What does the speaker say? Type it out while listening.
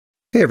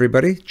Hey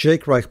everybody,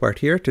 Jake Reichbart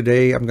here.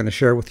 Today I'm going to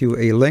share with you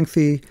a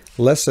lengthy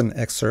lesson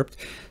excerpt.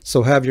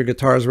 So have your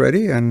guitars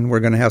ready and we're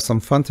going to have some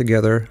fun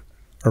together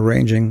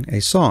arranging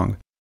a song.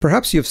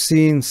 Perhaps you've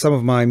seen some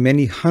of my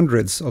many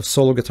hundreds of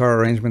solo guitar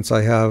arrangements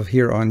I have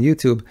here on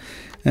YouTube,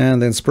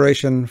 and the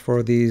inspiration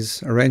for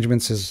these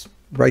arrangements is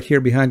right here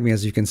behind me,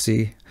 as you can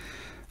see.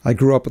 I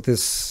grew up with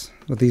these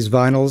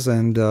vinyls,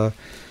 and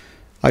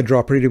I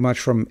draw pretty much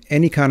from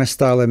any kind of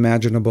style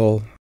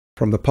imaginable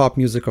from the pop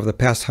music of the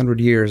past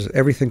 100 years,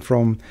 everything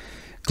from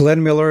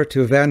Glenn Miller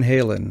to Van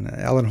Halen,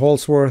 Alan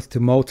Holdsworth to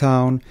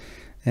Motown,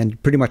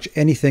 and pretty much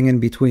anything in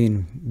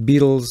between.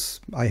 Beatles,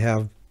 I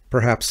have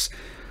perhaps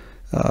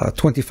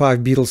 25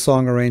 Beatles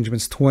song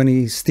arrangements,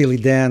 20 Steely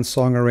Dan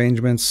song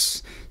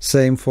arrangements,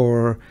 same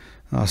for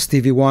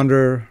Stevie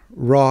Wonder,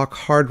 rock,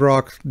 hard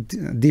rock,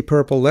 Deep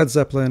Purple, Led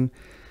Zeppelin,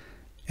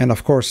 and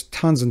of course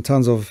tons and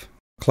tons of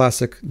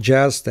classic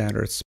jazz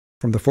standards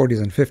from the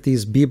 40s and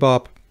 50s,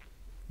 bebop,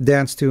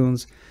 dance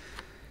tunes,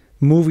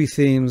 movie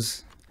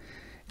themes.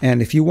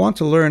 And if you want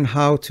to learn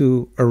how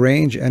to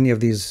arrange any of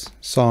these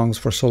songs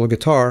for solo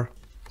guitar,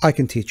 I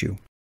can teach you.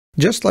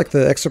 Just like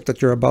the excerpt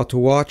that you're about to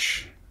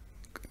watch,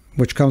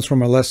 which comes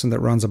from a lesson that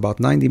runs about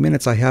 90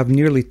 minutes, I have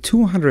nearly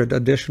 200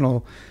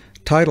 additional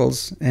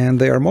titles, and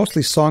they are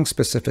mostly song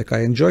specific. I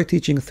enjoy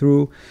teaching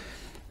through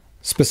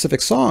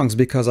specific songs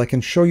because I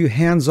can show you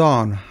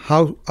hands-on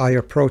how I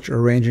approach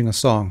arranging a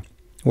song.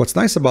 What's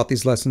nice about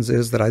these lessons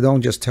is that I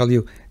don't just tell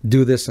you,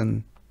 do this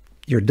and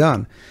you're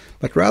done,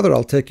 but rather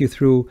I'll take you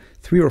through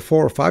 3 or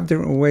 4 or 5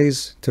 different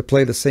ways to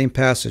play the same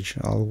passage.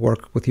 I'll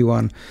work with you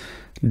on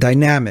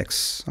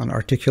dynamics, on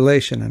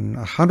articulation, and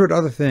 100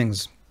 other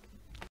things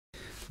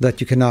that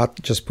you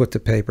cannot just put to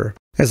paper.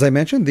 As I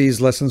mentioned,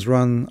 these lessons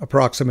run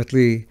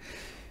approximately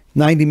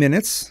 90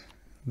 minutes.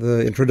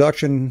 The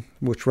introduction,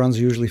 which runs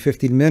usually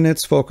 15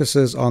 minutes,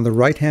 focuses on the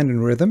right hand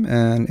in rhythm,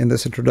 and in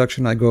this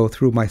introduction I go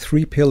through my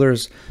 3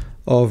 pillars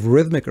of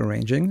rhythmic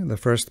arranging. The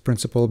first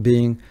principle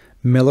being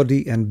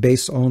melody and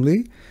bass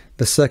only,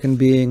 the second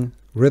being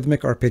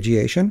rhythmic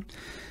arpeggiation,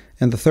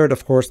 and the third,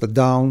 of course, the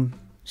down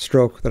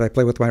stroke that I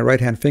play with my right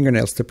hand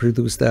fingernails to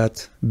produce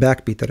that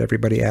backbeat that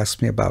everybody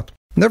asks me about.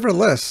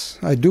 Nevertheless,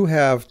 I do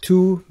have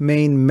 2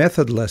 main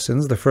method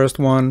lessons. The first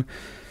one,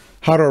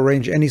 how to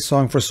arrange any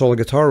song for solo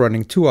guitar,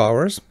 running 2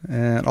 hours,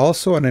 and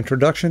also an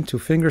introduction to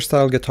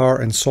fingerstyle guitar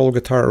and solo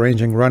guitar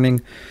arranging, running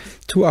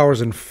 2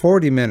 hours and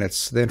 40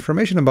 minutes. The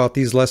information about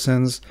these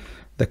lessons,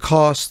 the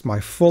cost, my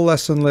full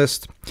lesson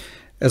list,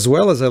 as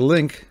well as a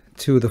link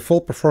to the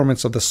full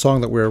performance of the song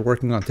that we're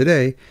working on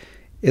today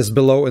is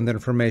below in the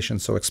information.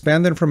 So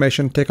expand the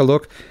information, take a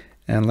look,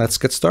 and let's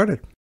get started.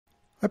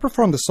 I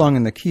performed the song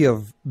in the key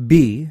of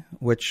B,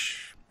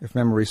 which, if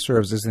memory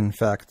serves, is in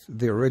fact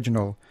the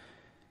original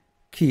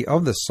key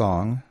of the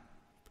song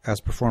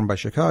as performed by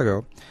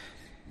Chicago.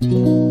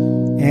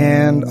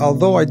 And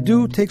although I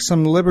do take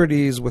some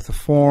liberties with the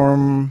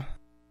form,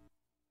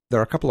 there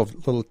are a couple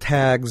of little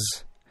tags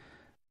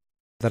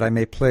that I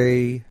may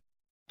play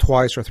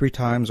twice or 3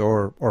 times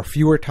or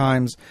fewer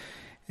times.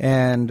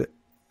 And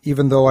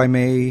even though I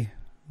may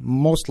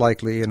most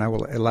likely, and I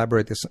will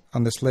elaborate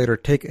on this later,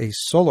 take a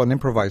solo, an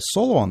improvised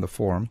solo on the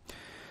form,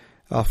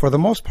 for the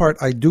most part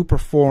I do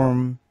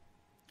perform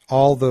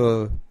all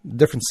the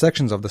different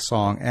sections of the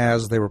song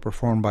as they were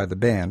performed by the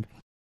band.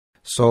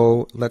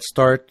 So let's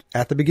start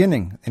at the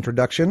beginning.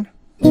 Introduction.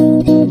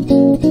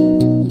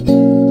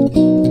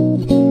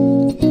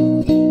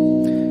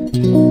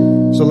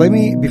 So let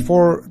me,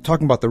 before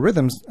talking about the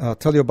rhythms,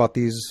 tell you about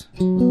these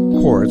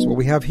chords. What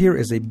we have here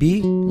is a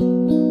B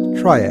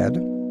triad,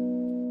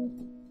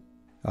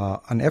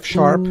 an F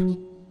sharp,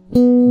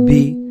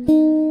 B,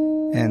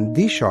 and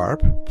D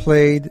sharp,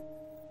 played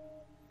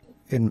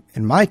in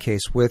my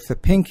case with the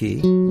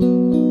pinky,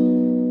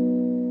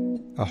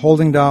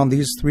 holding down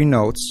these 3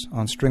 notes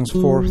on strings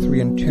 4, 3,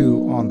 and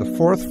 2 on the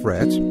 4th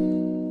fret.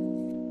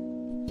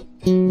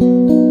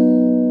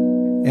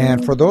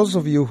 And for those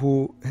of you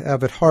who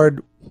have it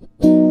hard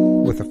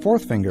with the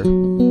 4th finger,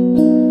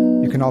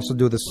 you can also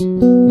do this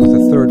with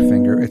the 3rd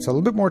finger. It's a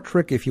little bit more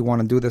tricky if you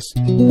want to do this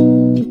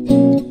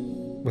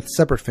with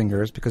separate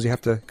fingers, because you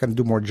have to kind of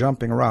do more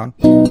jumping around.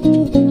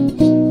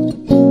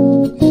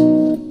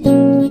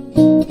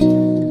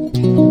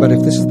 But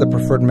if this is the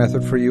preferred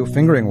method for you,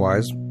 fingering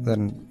wise,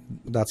 then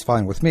that's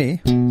fine with me.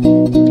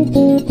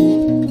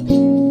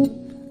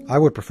 I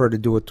would prefer to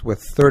do it with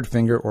 3rd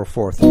finger or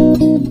 4th.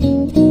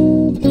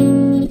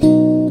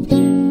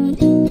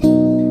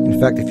 In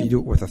fact, if you do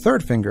it with a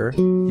 3rd finger,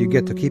 you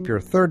get to keep your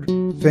 3rd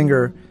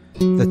finger,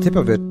 the tip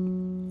of it,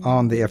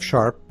 on the F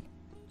sharp,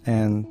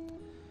 and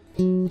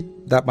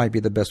that might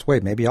be the best way.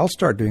 Maybe I'll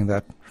start doing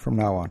that from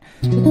now on.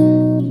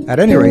 At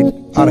any rate,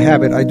 out of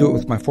habit, I do it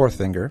with my 4th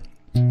finger.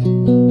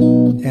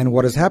 And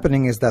what is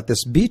happening is that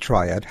this B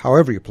triad,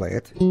 however you play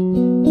it,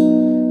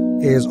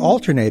 is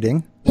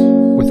alternating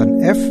with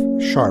an F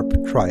sharp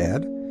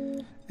triad,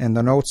 and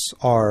the notes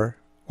are,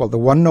 well, the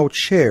one note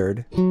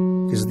shared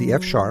is the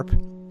F sharp.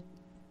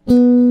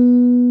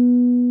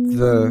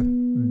 The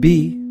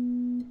B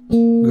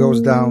goes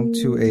down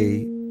to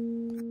a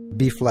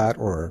B flat,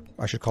 or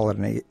I should call it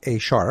an A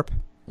sharp.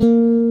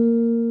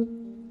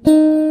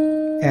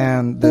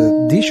 And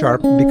the D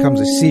sharp becomes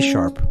a C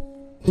sharp.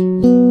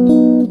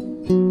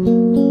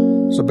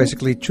 So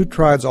basically 2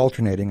 triads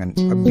alternating,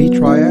 a B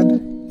triad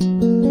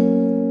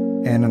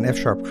and an F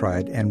sharp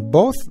triad. And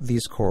both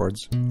these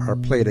chords are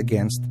played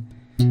against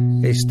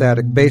a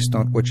static bass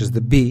note, which is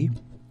the B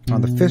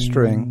on the 5th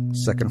string,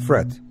 2nd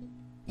fret.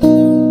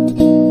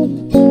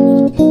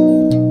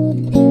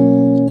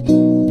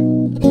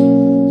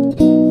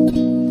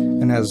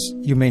 And as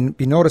you may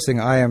be noticing,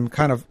 I am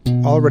kind of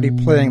already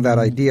playing that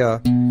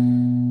idea,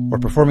 or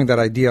performing that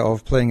idea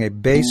of playing a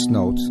bass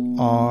note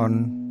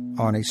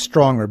on a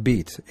stronger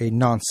beat, a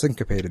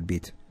non-syncopated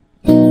beat.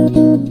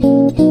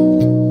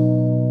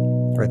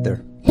 Right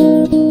there.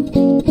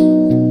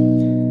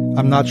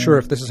 I'm not sure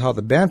if this is how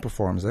the band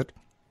performs it.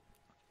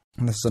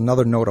 And this is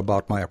another note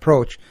about my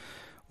approach.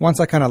 Once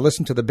I kind of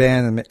listen to the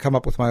band and come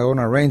up with my own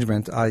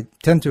arrangement, I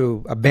tend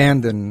to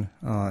abandon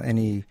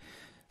any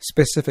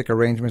specific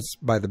arrangements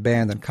by the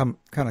band and come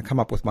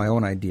up with my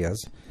own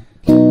ideas.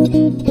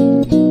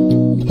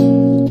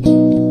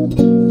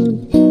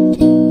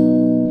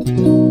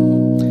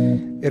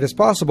 It is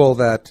possible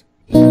that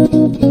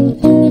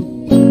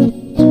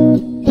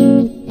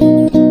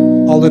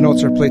all the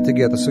notes are played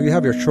together, so you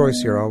have your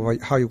choice here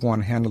of how you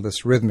want to handle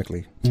this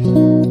rhythmically.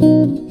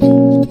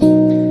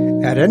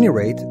 At any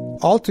rate,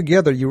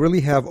 altogether you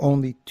really have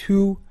only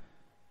 2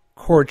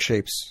 chord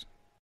shapes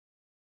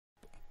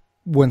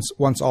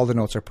once all the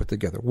notes are put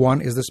together.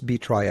 One is this B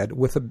triad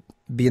with a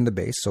B in the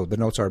bass, so the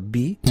notes are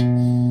B,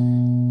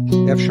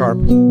 F sharp,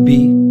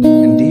 B,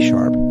 and D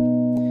sharp,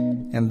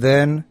 and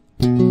then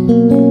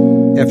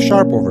F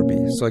sharp over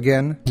B. So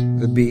again,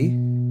 the B,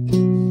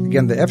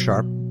 again the F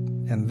sharp,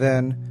 and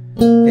then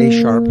A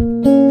sharp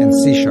and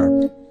C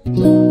sharp.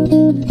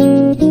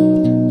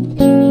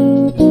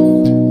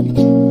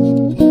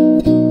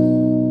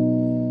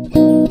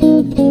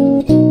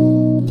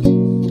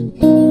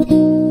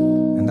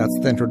 And that's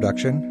the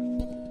introduction.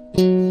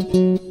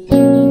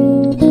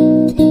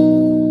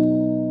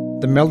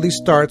 The melody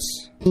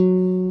starts,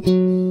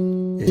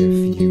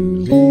 if you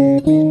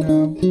leave me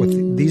now,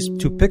 with these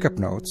 2 pickup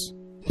notes.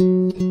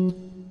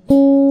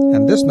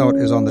 And this note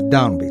is on the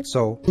downbeat.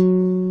 So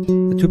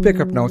the 2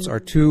 pickup notes are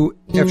 2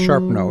 F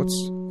sharp notes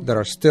that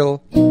are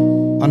still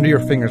under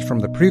your fingers from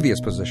the previous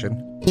position.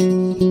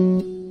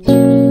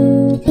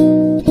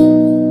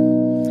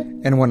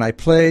 And when I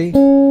play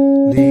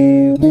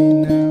Leave Me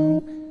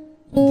Now,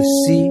 the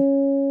C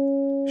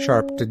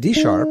sharp to D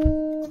sharp,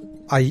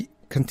 I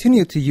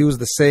continue to use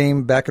the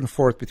same back and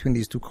forth between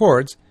these 2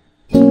 chords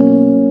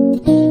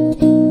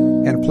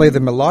and play the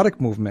melodic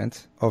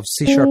movement of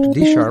C sharp to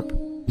D sharp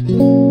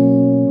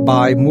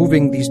by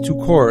moving these 2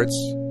 chords,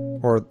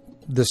 or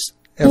this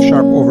F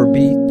sharp over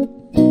B,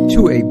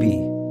 to a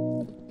B.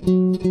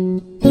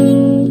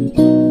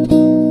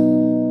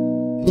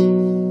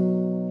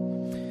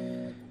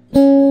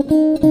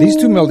 These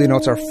 2 melody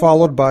notes are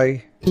followed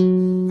by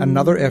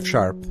another F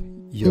sharp.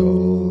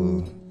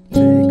 You'll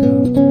take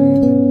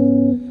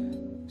away.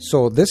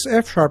 So this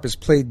F sharp is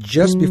played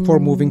just before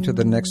moving to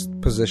the next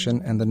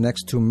position and the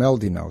next 2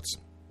 melody notes.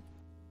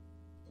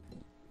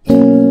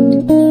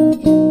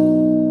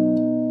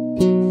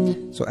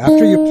 So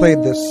after you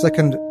played this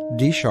 2nd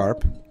D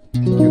sharp,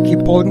 you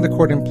keep holding the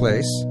chord in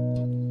place,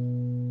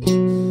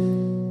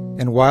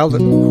 and while the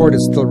chord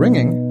is still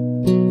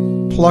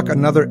ringing, pluck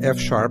another F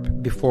sharp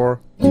before.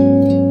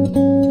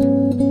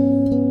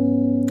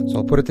 So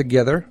I'll put it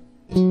together.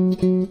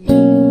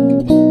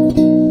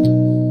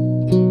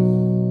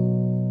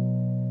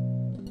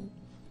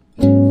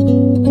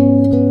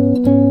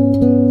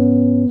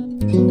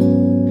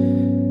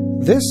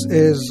 This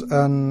is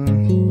a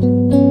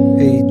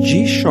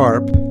G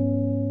sharp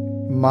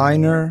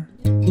minor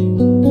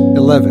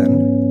 11,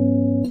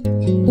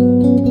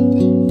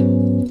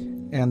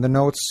 and the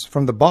notes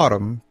from the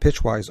bottom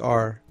pitch-wise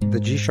are the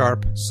G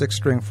sharp 6th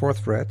string 4th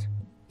fret,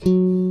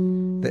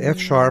 the F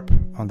sharp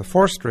on the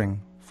 4th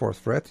string 4th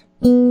fret,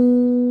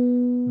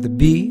 the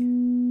B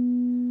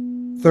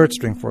 3rd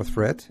string 4th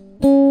fret,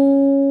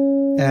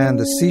 and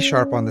the C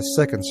sharp on the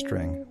 2nd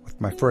string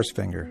with my 1st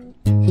finger.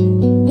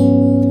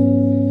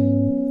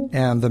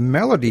 And the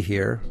melody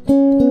here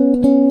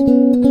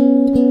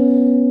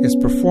is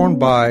performed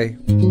by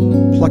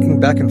plucking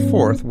back and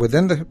forth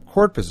within the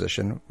chord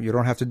position. You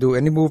don't have to do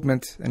any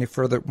movement, any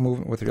further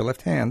movement with your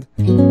left hand.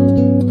 Take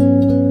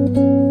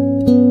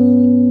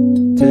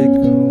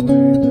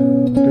away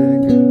the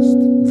biggest.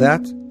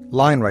 That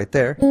line right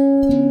there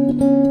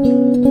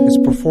is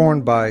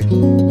performed by,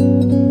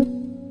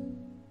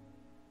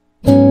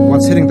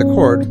 once hitting the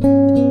chord,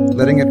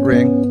 letting it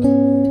ring,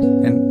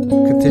 and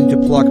continue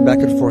to pluck back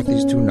and forth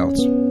these 2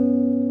 notes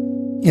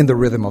in the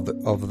rhythm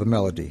of the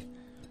melody.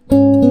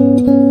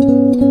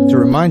 To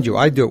remind you,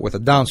 I do it with a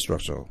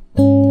downstroke.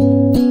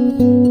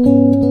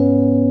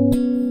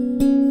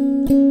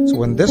 So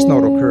when this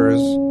note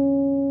occurs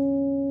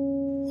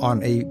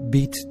on a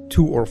beat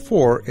 2 or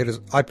 4,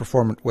 I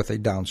perform it with a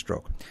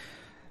downstroke.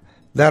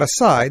 That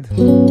aside,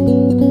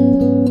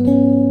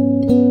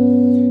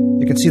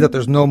 can see that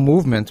there's no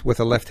movement with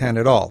the left hand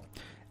at all.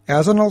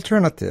 As an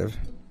alternative,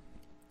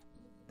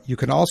 you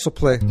can also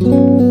play, you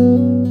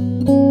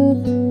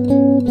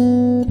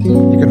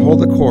can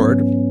hold the chord,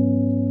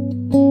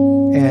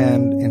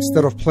 and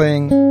instead of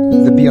playing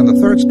the B on the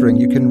third string,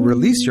 you can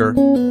release your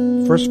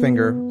first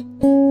finger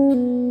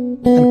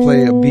and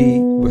play a B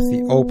with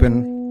the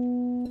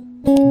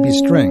open B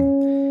string.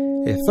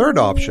 A third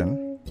option,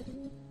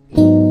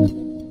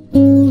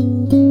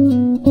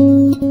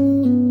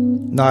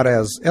 not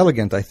as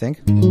elegant, I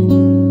think.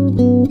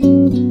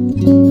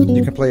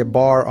 You can play a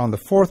bar on the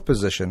fourth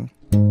position,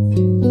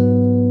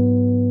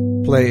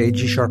 play a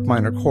G sharp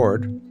minor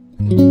chord,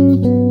 and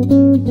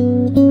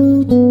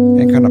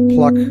kind of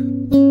pluck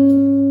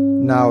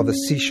now the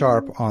C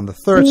sharp on the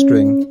third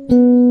string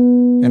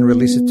and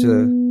release it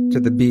to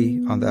the B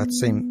on that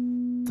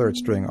same third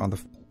string on the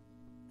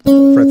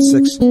fret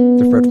 6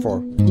 to fret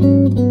 4.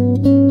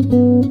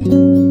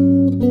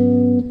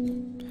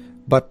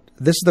 But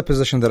this is the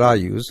position that I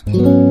use.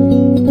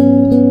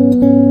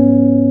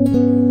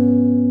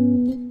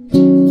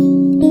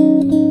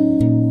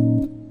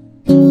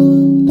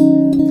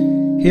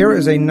 Here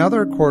is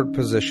another chord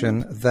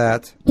position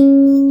that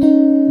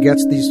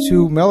gets these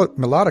two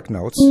melodic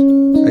notes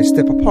a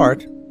step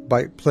apart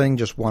by playing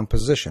just one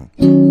position.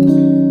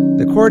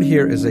 The chord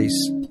here is a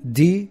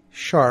D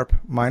sharp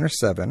minor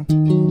 7.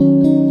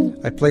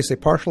 I place a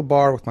partial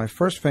bar with my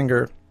first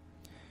finger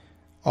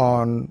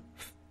on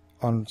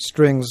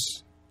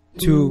strings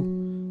 2,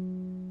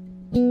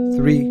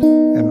 3,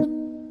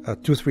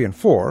 and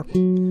 4.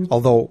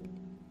 Although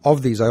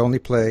of these I only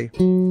play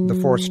the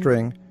fourth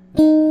string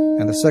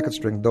and the second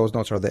string. Those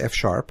notes are the F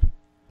sharp,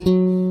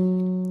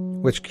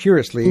 which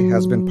curiously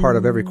has been part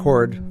of every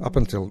chord up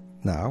until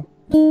now,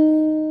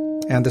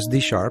 and this D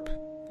sharp.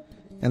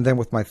 And then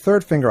with my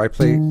third finger I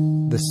play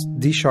this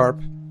D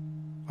sharp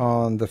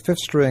on the 5th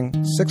string,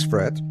 6th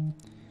fret,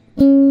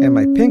 and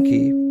my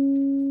pinky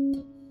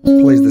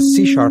plays the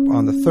C sharp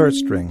on the 3rd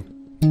string.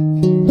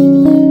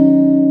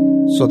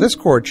 So this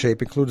chord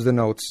shape includes the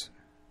notes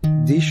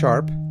D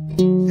sharp,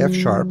 F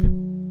sharp,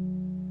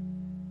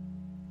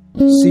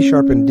 C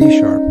sharp, and D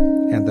sharp,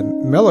 and the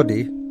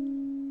melody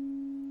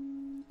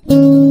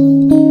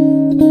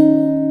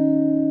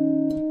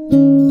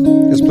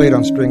is played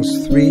on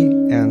strings 3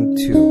 and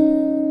 2.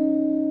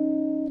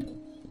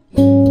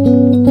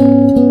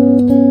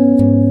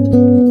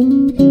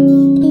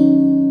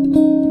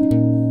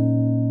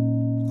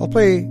 I'll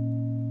play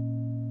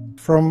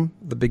from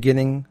the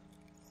beginning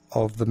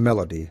of the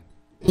melody.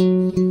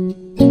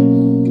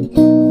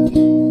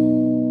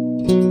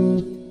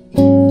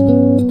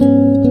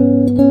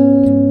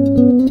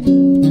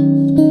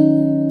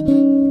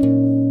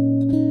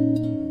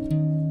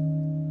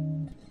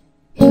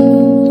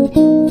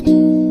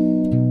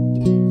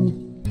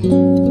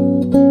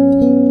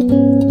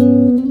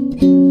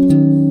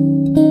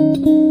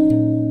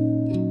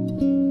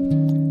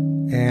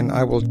 And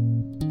I will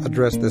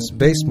address this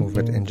bass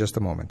movement in just a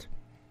moment.